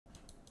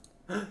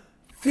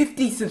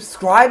50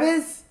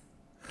 subscribers?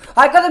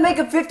 I gotta make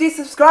a 50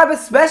 subscriber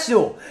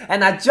special,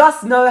 and I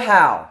just know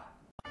how.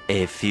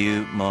 A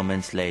few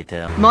moments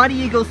later.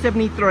 MightyEagle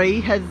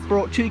 73 has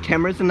brought 2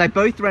 cameras and they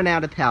both ran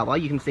out of power.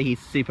 You can see he's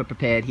super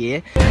prepared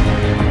here.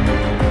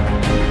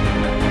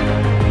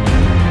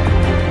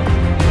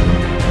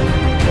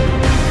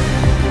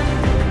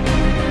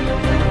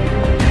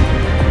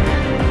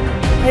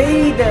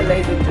 Hey there,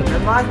 ladies and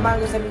gentlemen,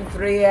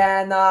 MightyEagle73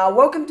 and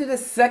welcome to the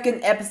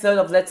second episode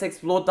of Let's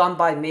Explore done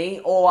by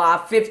me, or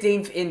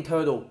 15th in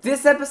total.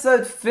 This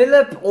episode,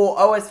 Philip, or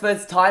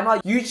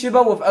OSFirstTimer,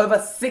 YouTuber with over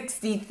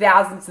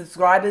 60,000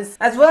 subscribers,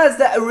 as well as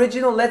the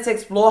original Let's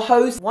Explore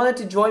host, wanted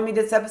to join me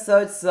this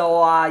episode,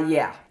 so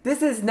yeah.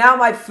 This is now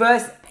my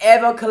first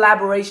ever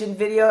collaboration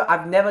video.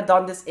 I've never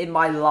done this in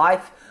my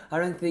life, I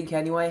don't think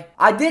anyway.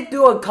 I did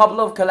do a couple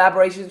of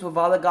collaborations with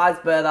other guys,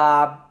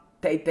 but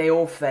they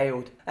all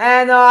failed.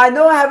 And I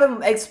know I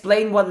haven't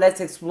explained what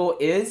Let's Explore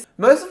is.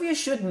 Most of you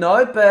should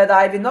know, but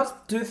if you're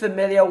not too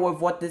familiar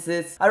with what this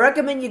is, I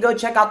recommend you go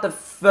check out the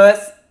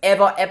first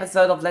ever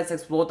episode of Let's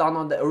Explore done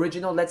on the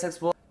original Let's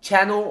Explore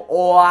channel,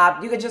 or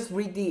you can just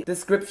read the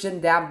description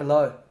down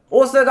below.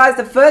 Also guys,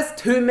 the first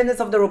 2 minutes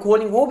of the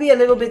recording will be a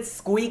little bit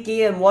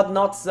squeaky and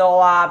whatnot,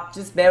 so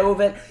just bear with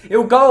it.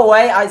 It'll go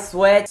away, I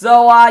swear.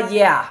 So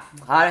yeah,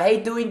 I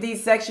hate doing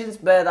these sections,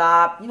 but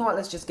you know what,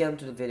 let's just get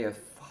into the video.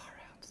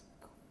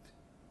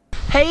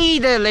 Hey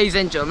there, ladies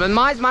and gentlemen,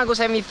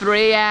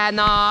 MightyEagle73, and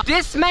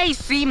this may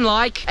seem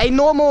like a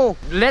normal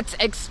Let's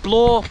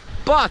Explore,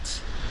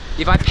 but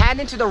if I pan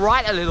into the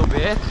right a little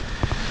bit,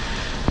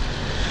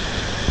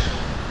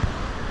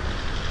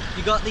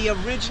 You got the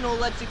original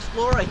Let's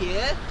Explorer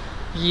here.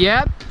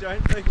 Yep.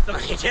 Don't focus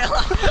on your tail.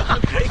 I'm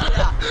freaking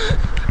out.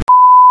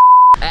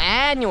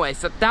 Anyway,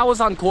 so that was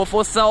uncalled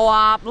for. So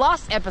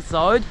last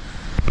episode,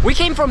 we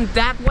came from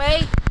that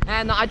way,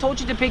 and I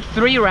told you to pick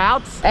 3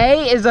 routes.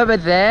 A is over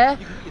there.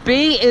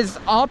 B is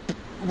up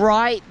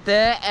right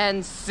there,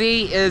 and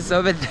C is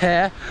over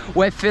there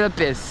where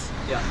Philip is.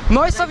 Yeah.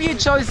 Most of you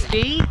chose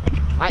B.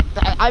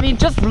 I mean,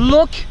 just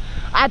look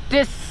at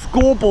this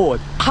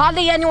scoreboard.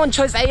 Hardly anyone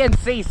chose A and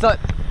C, so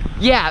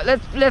yeah,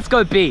 let's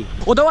go B.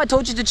 Although I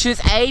told you to choose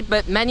A,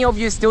 but many of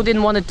you still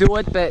didn't want to do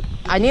it, but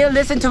I need to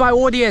listen to my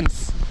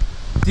audience.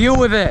 Deal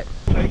with it.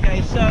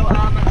 Okay, so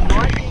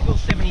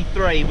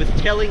MightyEagle73 was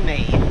telling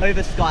me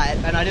over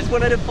Skype, and I just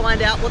wanted to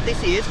find out what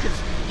this is, because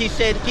he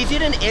said he's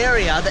in an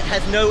area that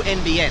has no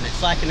NBN.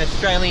 It's like an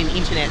Australian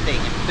internet thing.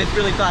 There's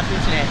really fast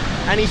internet.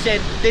 And he said,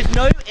 there's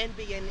no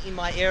NBN in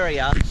my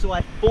area, so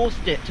I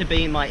forced it to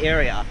be in my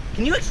area.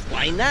 Can you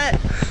explain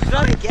that? Because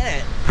I don't get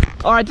it.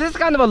 Alright, this is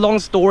kind of a long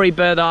story,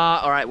 but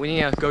alright, we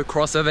need to go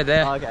cross over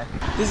there. Oh, okay.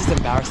 This is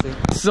embarrassing.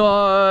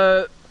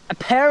 So,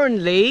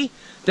 apparently,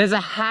 there's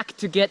a hack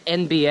to get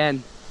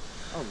NBN.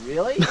 Oh,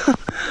 really?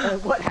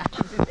 What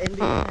happens if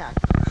NBN hack?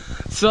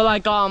 So,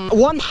 like,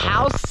 one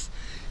house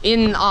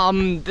in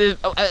the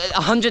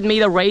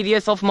 100-meter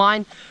radius of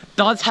mine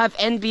does have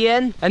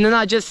NBN, and then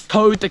I just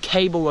towed the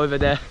cable over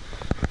there.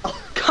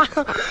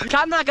 Kind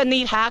of like a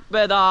neat hack,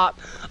 but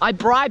I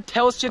bribed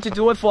Telstra to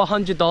do it for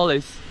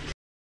 $100.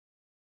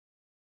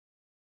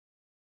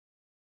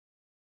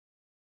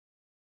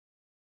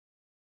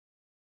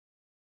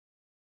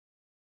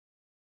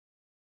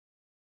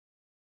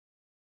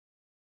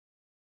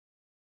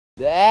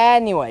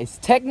 Anyways,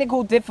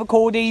 technical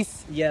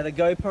difficulties. Yeah, the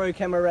GoPro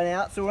camera ran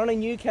out, so we're on a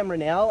new camera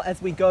now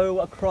as we go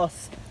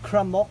across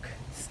Cramok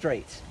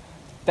Street.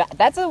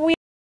 That's a weird...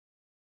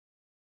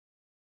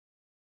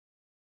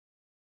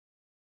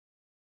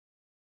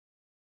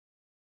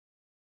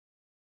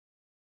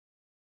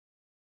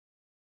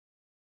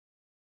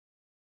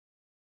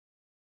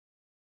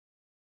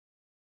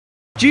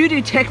 Due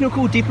to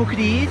technical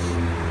difficulties,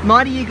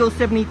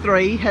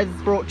 MightyEagle73 has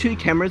brought 2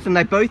 cameras and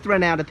they both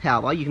ran out of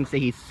power. You can see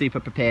he's super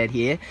prepared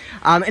here.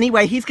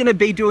 Anyway, he's going to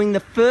be doing the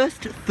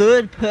first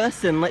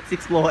third-person Let's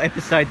Explore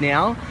episode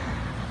now.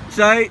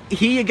 So,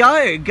 here you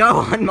go. Go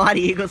on,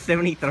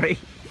 MightyEagle73.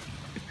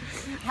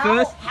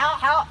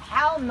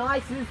 How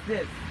nice is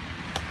this?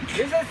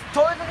 This is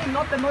totally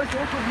not the most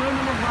awkward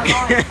moment of my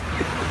life.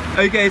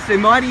 Okay, so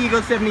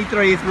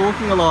MightyEagle73 is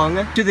walking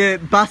along to the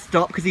bus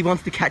stop because he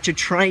wants to catch a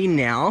train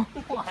now.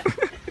 What?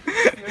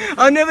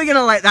 I'm never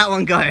gonna let that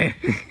one go.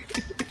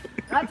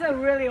 That's a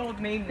really old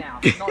meme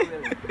now. Not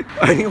really.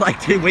 Only like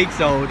 2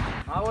 weeks old.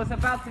 I was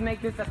about to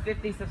make this a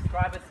 50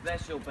 subscriber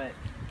special, but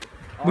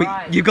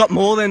alright. You got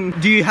more than...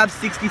 Do you have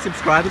 60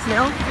 subscribers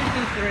now?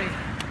 53.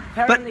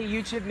 Apparently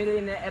YouTube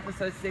Millionaire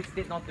episode 6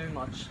 did not do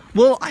much.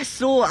 Well, I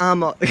saw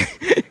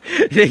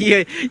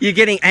you're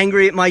getting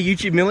angry at my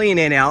YouTube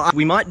Millionaire now.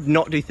 We might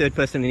not do third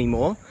person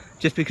anymore,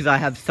 just because I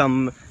have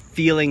some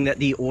feeling that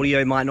the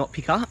audio might not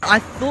pick up. I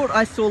thought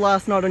I saw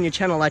last night on your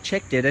channel, I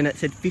checked it, and it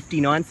said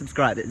 59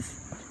 subscribers.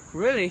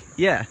 Really?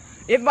 Yeah.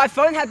 If my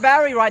phone had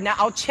battery right now,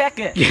 I'll check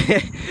it.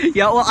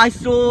 Yeah, well, I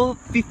saw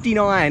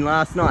 59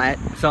 last night,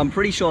 so I'm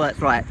pretty sure that's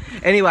right.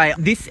 Anyway,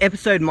 this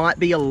episode might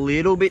be a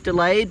little bit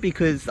delayed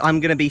because I'm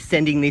going to be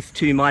sending this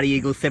to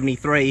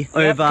MightyEagle73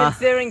 over...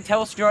 Considering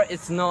Telstra,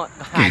 it's not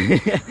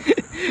hacked.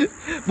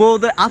 Well,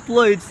 the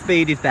upload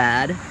speed is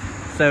bad,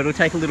 so it'll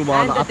take a little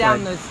while And to the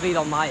upload. download speed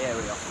on my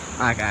area.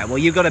 Okay, well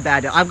you've got a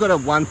bad... I've got a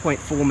 1.4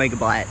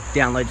 megabyte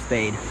download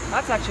speed.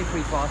 That's actually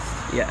pretty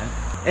fast. Yeah.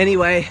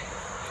 Anyway...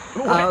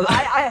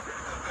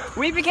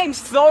 we became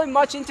so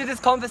much into this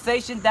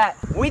conversation that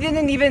we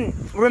didn't even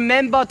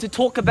remember to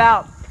talk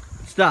about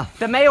stuff.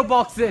 the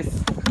mailboxes.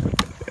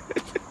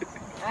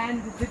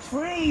 And the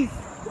trees.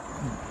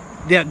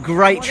 They're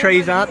great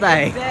trees, aren't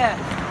they?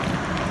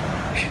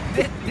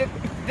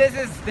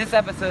 This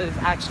episode is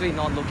actually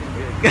not looking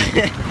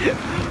good.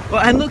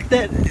 Well, and look,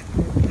 that,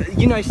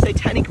 you know,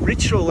 satanic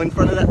ritual in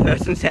front of that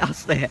person's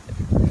house there.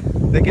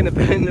 They're gonna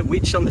burn the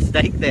witch on the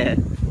stake there.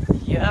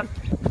 Yep,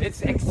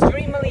 it's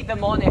extremely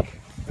demonic.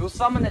 It will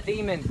summon a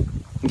demon.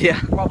 Yeah.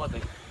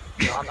 Probably.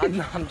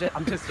 No,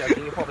 I'm just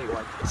joking, you probably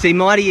won't. See,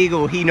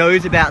 MightyEagle, he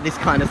knows about this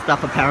kind of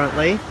stuff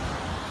apparently.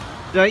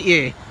 Don't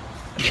you?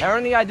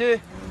 Apparently I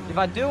do. If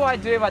I do, I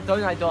do. If I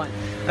don't, I don't.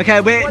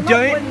 Okay, we're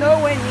We're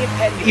nowhere near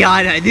Penrith. Yeah,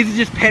 I know. This is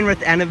just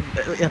Penrith Avenue.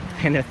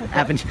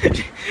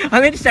 I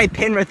meant to say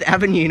Penrith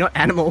Avenue, not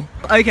Animal.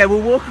 Okay,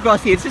 we'll walk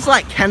across here. It's just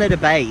like Canada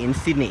Bay in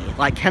Sydney.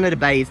 Like Canada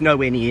Bay is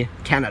nowhere near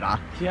Canada.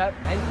 Yep.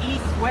 And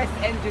East-West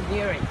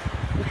Engineering.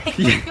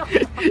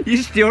 You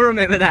still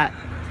remember that?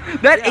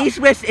 That Yeah.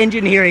 East-West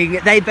Engineering,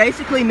 they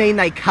basically mean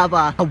they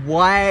cover a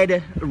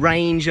wide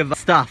range of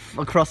stuff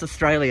across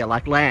Australia,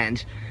 like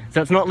land.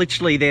 So it's not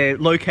literally they're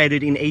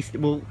located in East...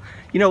 Well,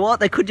 you know what?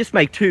 They could just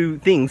make two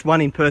things, one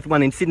in Perth,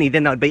 one in Sydney,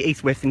 then they'd be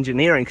East-West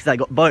Engineering because they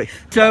got both.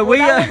 So Well,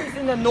 that one is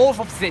in the north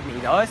of Sydney,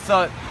 though,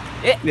 so...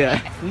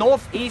 Yeah.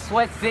 North, East,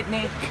 West,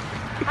 Sydney.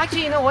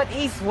 Actually, you know what?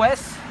 East,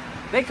 West,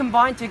 they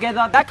combine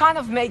together. That kind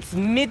of makes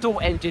middle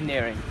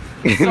engineering.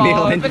 So,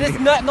 Middle but it's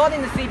not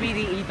in the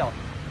CBD either.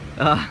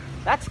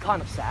 That's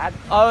kind of sad.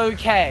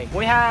 Okay,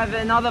 we have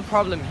another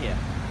problem here.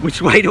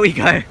 Which way do we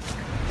go?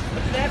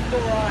 Left or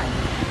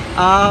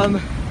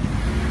right?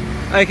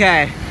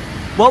 Okay.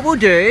 What we'll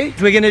do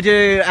is we're going to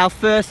do our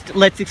first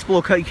Let's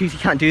Explore, because you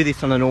can't do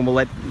this on a normal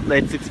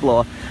Let's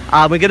Explore.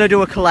 We're going to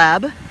do a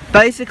collab.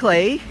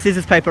 Basically,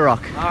 scissors, paper,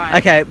 rock. Alright.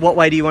 Okay, what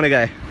way do you want to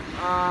go?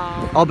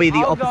 I'll be the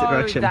I'll opposite go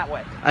direction. that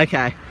way.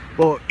 Okay.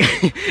 Well,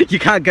 you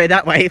can't go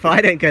that way if I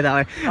don't go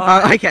that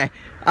way. Okay.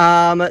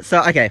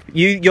 So, okay,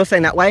 you're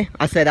saying that way,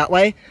 I say that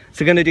way.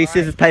 So we're going to do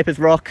scissors, papers,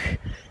 rock.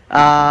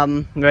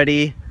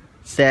 Ready,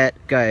 set,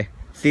 go.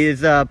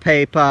 Scissors,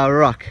 paper,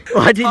 rock.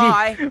 What did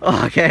you?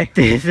 Oh, okay.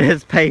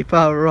 Scissors,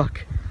 paper,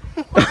 rock.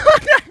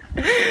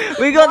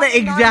 We got the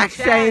exact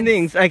same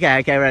things.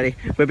 Okay, ready.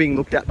 We're being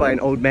looked at by an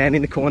old man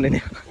in the corner now.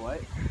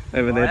 What?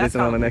 Over there, there's that's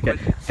another one. not Okay.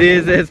 good.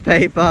 Scissors,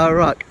 paper,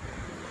 rock.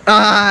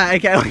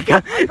 Okay,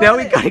 now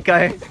we gotta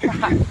go.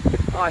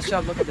 Oh, I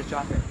should look at the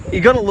traffic.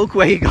 You gotta look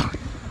where you're going.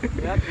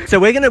 Yep. So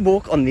we're gonna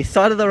walk on this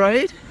side of the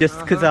road, just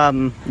because,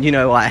 you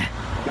know why.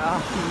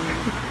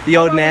 The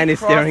old man is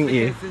staring at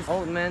you. This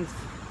old man's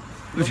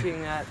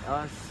looking at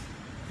us.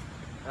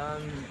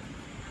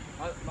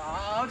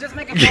 I'll just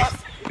make a cross.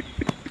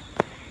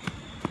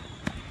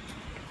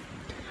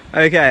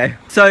 Okay,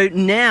 so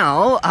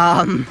now,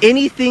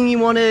 anything you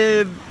want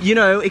to, you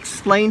know,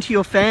 explain to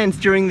your fans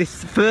during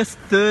this first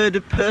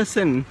third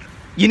person?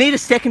 You need a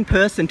second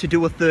person to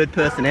do a third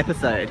person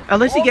episode.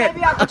 Unless you get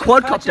a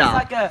quadcopter.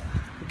 Like a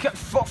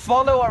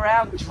follow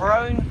around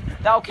drone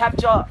that'll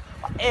capture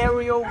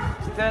aerial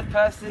third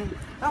person.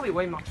 That'll be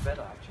way much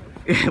better,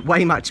 actually.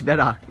 Way much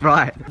better,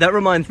 right. That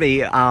reminds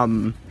me,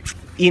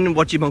 in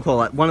what you might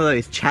call it, one of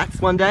those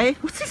chats one day.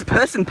 What's this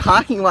person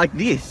parking like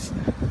this?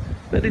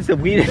 That is the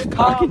weirdest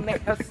parking.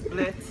 Make a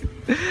split.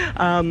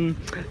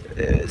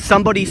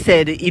 Somebody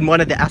said in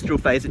one of the Astral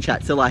Phaser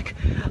chats, they're like,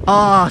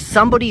 oh,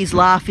 somebody's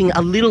laughing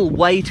a little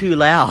way too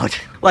loud.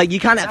 Like, you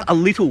can't have a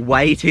little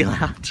way too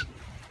loud.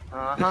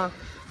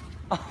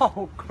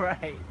 Oh,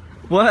 great.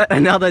 What?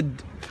 Another...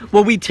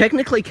 Well, we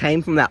technically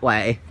came from that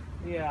way.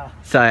 Yeah.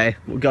 So,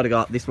 we've got to go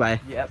up this way.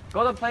 Yep.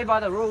 Gotta play by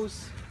the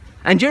rules.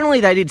 And generally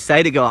they did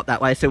say to go up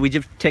that way, so we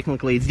just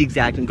technically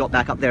zigzagged and got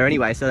back up there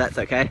anyway, so that's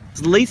okay.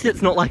 At least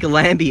it's not like a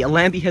Lambie. A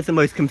Lambie has the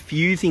most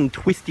confusing,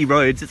 twisty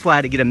roads. That's why I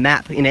had to get a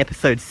map in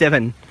episode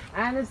 7.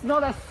 And it's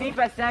not as steep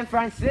as San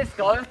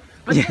Francisco,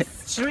 but Yeah. the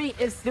street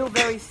is still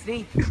very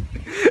steep.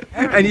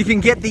 And you can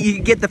get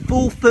the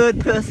full third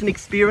person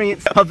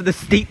experience of the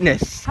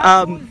steepness.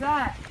 How cool is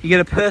that? You get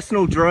a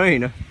personal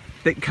drone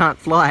that can't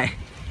fly.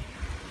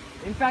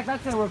 In fact,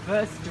 that's a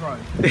reverse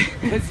drone.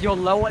 Because you're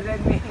lower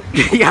than me.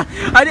 Yeah,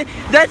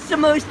 that's the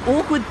most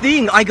awkward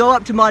thing. I go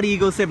up to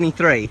MightyEagle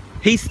 73.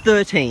 He's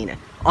 13.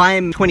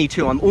 I'm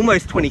 22. I'm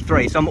almost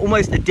 23, so I'm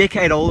almost a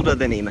decade older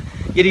than him.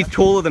 Yet he's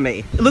taller than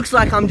me. It looks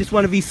like I'm just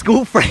one of his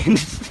school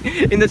friends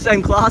in the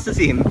same class as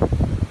him.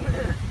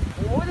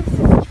 What is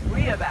this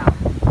tree about?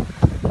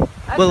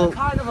 That's Well-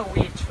 kind of a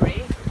weird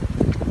tree.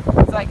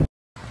 It's like...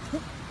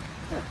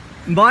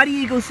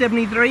 MightyEagle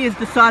 73 has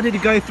decided to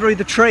go through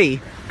the tree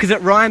because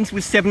it rhymes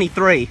with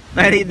 73.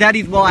 That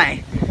is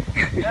why.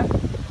 Yeah.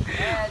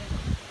 And,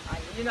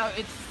 you know,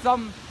 it's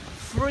some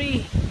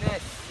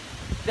freeness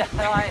that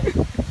I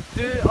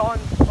do on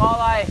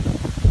while I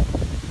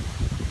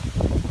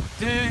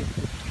do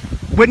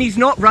when he's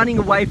not running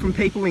away from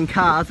people in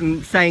cars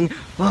and saying,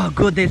 oh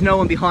good, there's no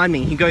one behind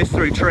me, he goes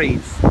through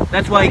trees.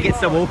 That's why he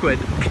gets so awkward.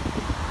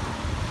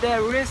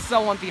 There is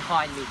someone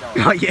behind me though.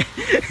 Oh yeah.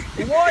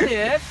 What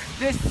if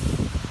this...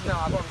 No,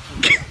 I won't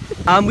keep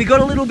it. We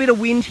got a little bit of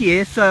wind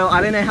here, so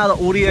I don't know how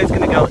the audio is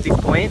going to go at this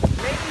point. Maybe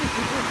you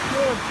could just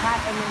kill a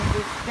cat and then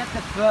just get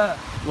the fur.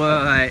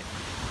 Wait,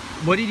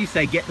 what did you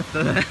say, get the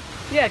fur?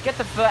 Yeah, get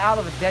the fur out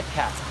of a dead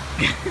cat.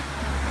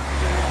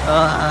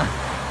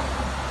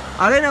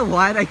 I don't know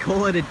why they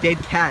call it a dead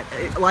cat.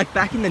 Like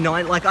back in the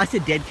 90s, like I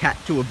said dead cat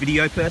to a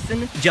video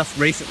person just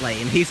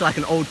recently, and he's like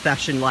an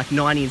old-fashioned like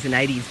 90s and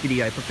 80s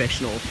video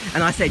professional,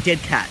 and I say dead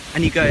cat,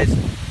 and he goes,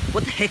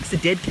 what the heck's a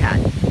dead cat?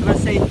 And I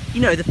say,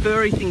 you know, the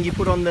furry thing you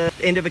put on the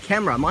end of a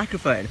camera,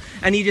 microphone.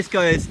 And he just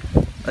goes,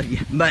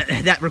 yeah, but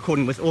that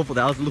recording was awful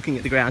though, I was looking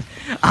at the ground.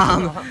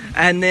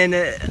 And then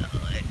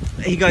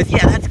he goes,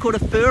 yeah, that's called a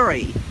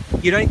furry.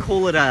 You don't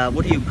call it a,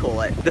 what do you call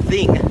it? The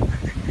thing.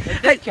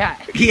 A dead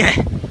cat. Yeah.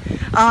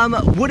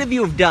 What have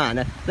you have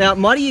done? Now,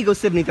 MightyEagle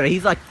 73,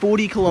 he's like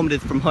 40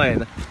 kilometers from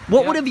home.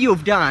 What would have you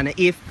have done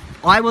if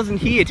I wasn't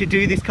here to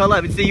do this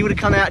collab? So you would have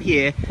come out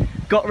here,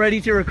 got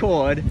ready to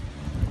record,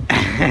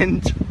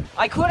 and...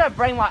 I could have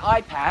brought my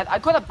iPad, I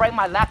could have brought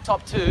my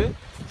laptop too,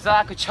 so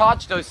I could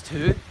charge those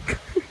two.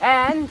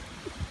 And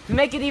to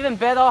make it even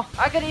better,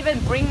 I could even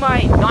bring my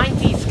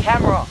 90s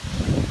camera.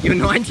 Your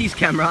 90s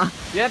camera?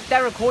 Yep, that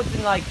records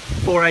in like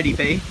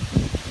 480p.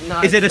 No,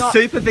 is it a not,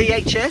 super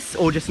VHS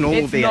or just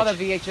normal VHS? It's not a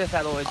VHS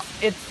at all.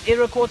 It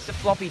records the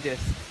floppy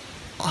disk.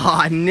 Oh,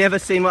 I've never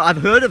seen one.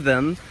 I've heard of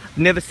them.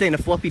 Never seen a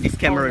floppy disk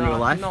camera in real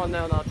life. No,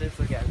 not this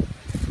again.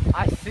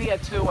 I see a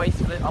two-way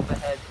split up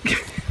ahead.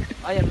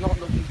 I am not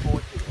looking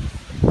forward to this.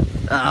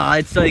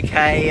 It's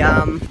okay.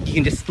 You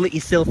can just split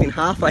yourself in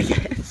half, I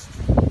guess,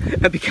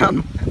 and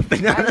become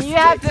banana. And you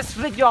have to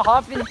split your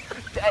half in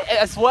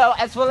as well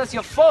as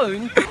your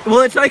phone.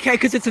 Well, it's okay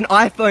because it's an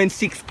iPhone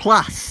 6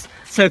 Plus.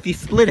 So if you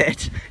split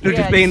it, it'll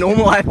just be a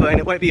normal iPhone.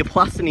 It won't be a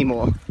Plus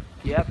anymore.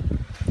 Yep.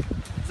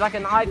 It's like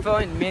an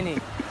iPhone Mini.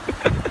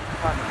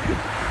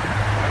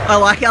 I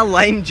like our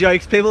lame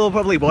jokes. People are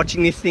probably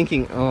watching this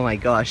thinking, oh my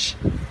gosh,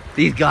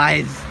 these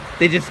guys,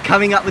 they're just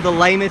coming up with the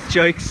lamest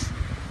jokes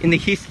in the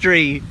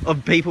history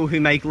of people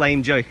who make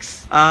lame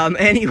jokes.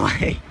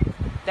 Anyway.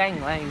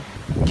 Dang lame.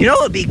 You know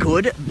what would be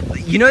good?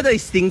 You know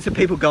those things that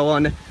people go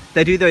on,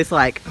 they do those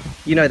like,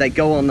 you know, they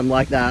go on them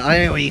like that. I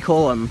don't know what you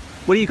call them.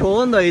 What do you call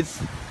them? Those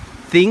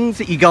things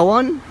that you go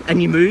on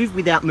and you move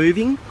without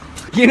moving?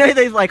 You know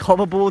those like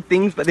hoverboard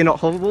things, but they're not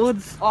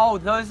hoverboards? Oh,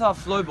 those are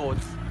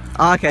flowboards.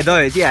 Oh, okay,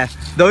 those, yeah.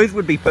 Those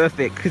would be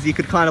perfect because you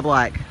could kind of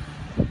like...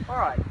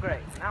 Alright,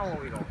 great. Now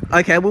what we got?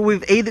 Okay, well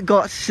we've either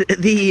got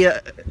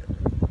the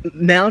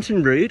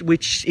mountain route,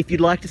 which if you'd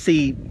like to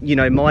see, you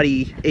know,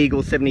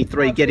 MightyEagle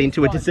 73 get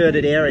into a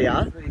deserted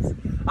area. Please.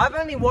 I've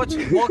only walked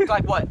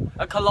like what,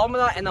 a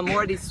kilometer and I'm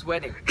already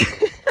sweating.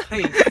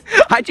 Please.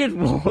 I just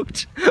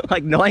walked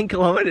like 9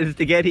 kilometers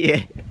to get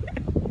here.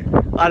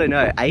 I don't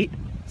know, 8,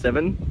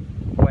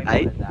 7,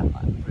 8.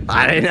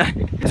 I don't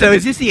know. So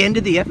is this the end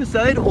of the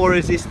episode or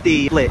is this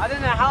the split? I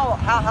don't know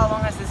how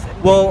long has this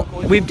been Well,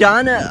 recorded? we've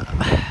done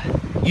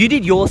you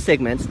did your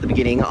segments at the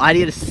beginning. I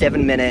did a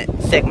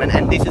 7-minute segment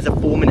and this is a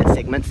 4-minute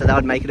segment, so that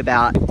would make it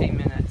about 15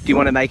 minutes. Do you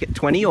want to make it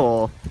 20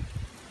 or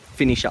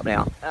finish up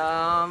now?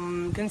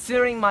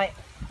 Considering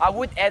I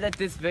would edit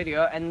this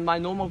video and my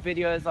normal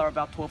videos are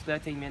about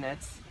 12-13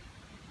 minutes.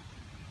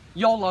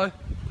 YOLO.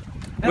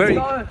 Let's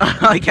go.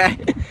 Okay.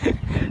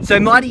 So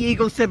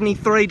MightyEagle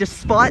 73,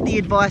 despite the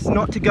advice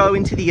not to go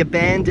into the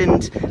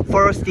abandoned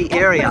foresty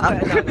area,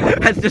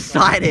 has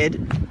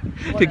decided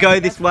to go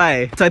this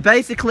way. So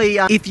basically,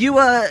 if you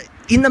are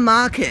in the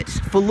market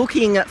for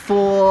looking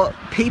for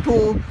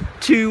people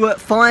to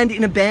find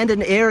in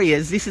abandoned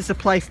areas, this is the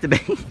place to be.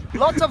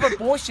 Lots of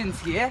abortions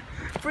here,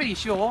 pretty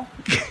sure.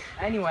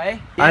 Anyway.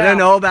 Yeah. I don't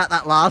know about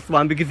that last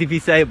one, because if you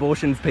say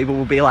abortions, people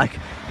will be like,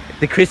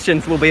 the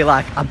Christians will be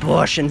like,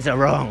 abortions are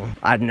wrong.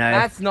 I don't know.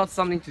 That's not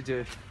something to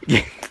do.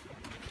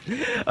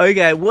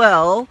 Okay,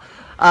 well,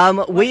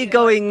 we're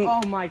going...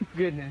 Oh my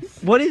goodness.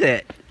 What is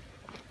it?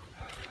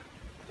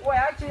 Wait,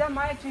 actually, that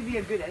might actually be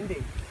a good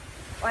ending.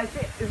 I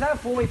see. Is that a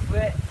 4-way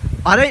split?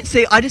 I don't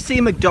see... I just see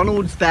a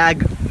McDonald's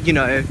bag, you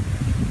know.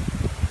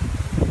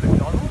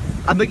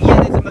 McDonald's?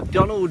 Yeah, there's a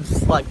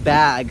McDonald's, like,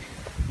 bag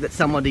that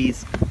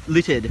somebody's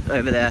littered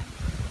over there.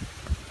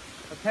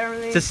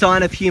 Apparently... It's a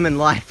sign of human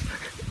life.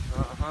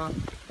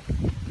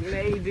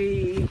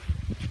 Maybe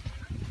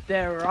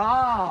there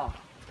are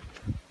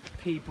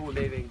people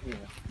living here.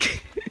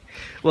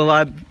 Well,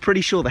 I'm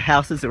pretty sure the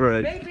houses are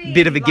a Maybe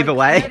bit of a like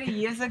giveaway. 30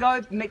 years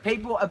ago,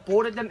 people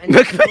aborted them and...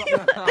 You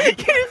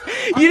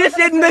just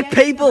said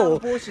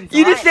McPeople.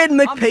 You just said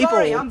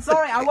McPeople. I'm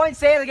sorry, I won't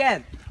say it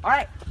again.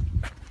 Alright.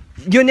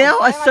 You're now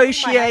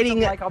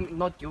associating... Like I'm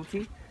not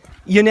guilty.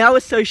 You're now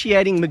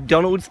associating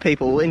McDonald's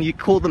people and you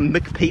call them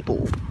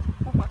McPeople.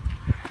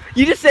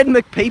 You just said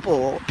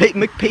McPeople.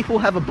 McPeople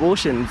have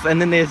abortions,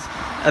 and then there's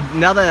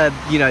another,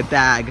 you know,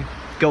 bag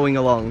going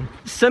along.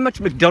 So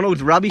much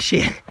McDonald's rubbish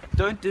here.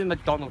 Don't do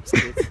McDonald's,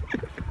 kids.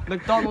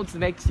 McDonald's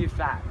makes you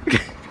fat.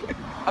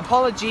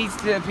 Apologies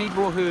to the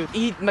people who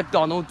eat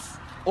McDonald's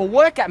or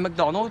work at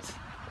McDonald's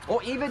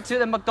or even to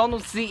the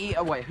McDonald's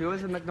CEO. Wait, who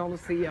is the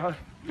McDonald's CEO?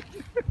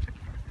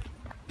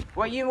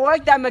 Well, you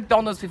worked at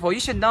McDonald's before, you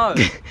should know.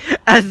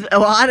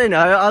 Well, I don't know,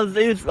 I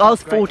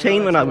was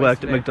 14 when I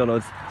worked at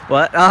McDonald's.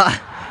 What?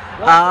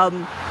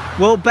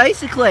 Well,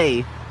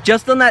 basically,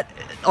 just on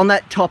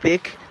that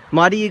topic,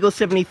 MightyEagle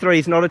 73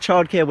 is not a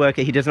childcare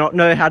worker. He does not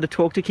know how to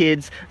talk to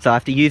kids, so I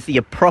have to use the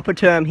proper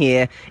term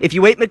here. If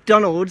you eat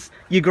McDonald's,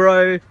 you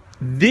grow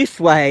this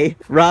way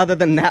rather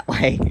than that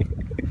way.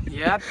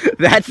 Yep.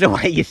 That's the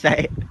way you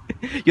say it.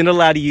 You're not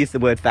allowed to use the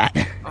word fat.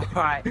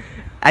 Alright.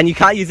 And you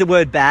can't use the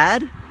word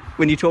bad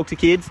when you talk to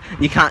kids.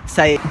 You can't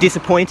say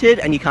disappointed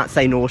and you can't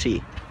say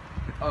naughty.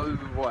 Oh,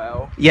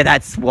 well. Yeah,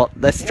 that's what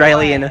the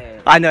Australian...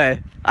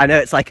 Why? I know,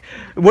 it's like,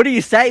 what do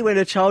you say when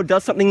a child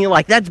does something you're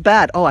like, that's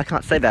bad? Oh, I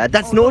can't say bad.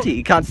 That's naughty, look,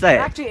 you can't say it it.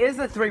 actually is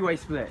a three-way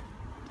split.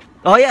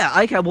 Oh yeah,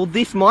 okay, well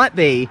this might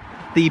be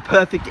the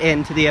perfect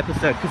end to the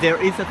episode, because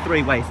there is a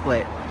three-way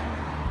split.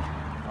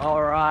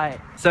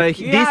 Alright. So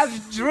You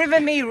have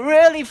driven me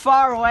really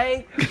far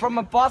away from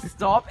a bus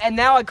stop, and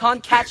now I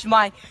can't catch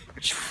my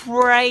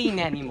train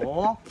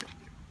anymore.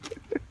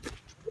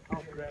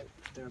 Oh, great.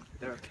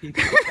 There are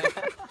people.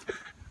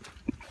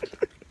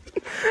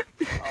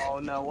 Oh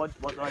no, what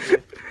do I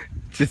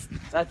do?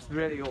 That's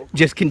really awkward.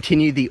 Just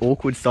continue the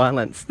awkward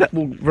silence. That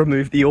will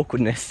remove the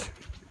awkwardness.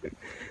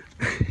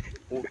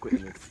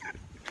 Awkwardness.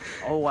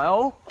 Oh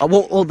well.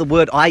 Or the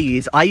word I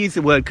use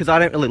the word because I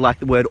don't really like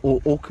the word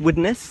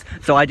awkwardness,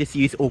 so I just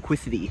use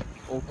awquicity.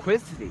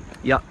 Awquicity.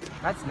 Yep.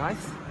 That's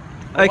nice.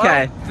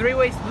 Okay. Well,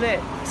 three-way split.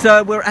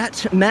 So we're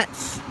at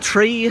Matt's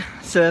tree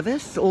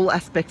service, all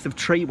aspects of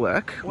tree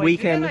work. Wait, we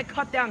you're can gonna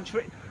cut down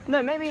tree.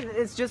 No, maybe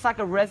it's just like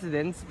a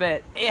residence,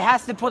 but it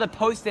has to put a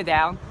poster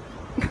down.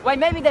 Wait,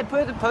 maybe they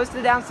put a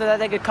poster down so that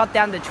they could cut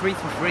down the trees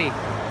for free.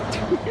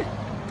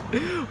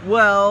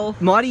 Well,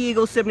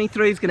 MightyEagle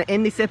 73 is going to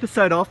end this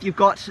episode off. You've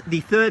got the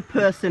third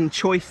person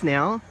choice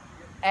now.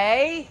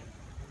 A,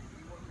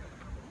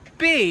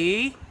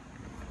 B,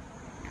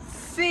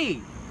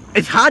 C.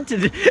 It's hard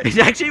to do. It's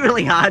actually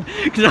really hard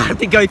because I have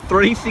to go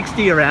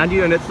 360 around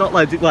you and it's not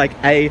like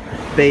A,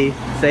 B,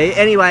 C.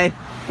 Anyway,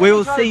 we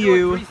will see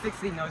you.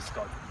 360 no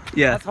scope.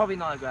 Yeah. That's probably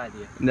not a good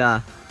idea.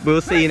 Nah. We'll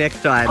see you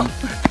next time.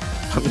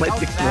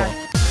 Let's explore.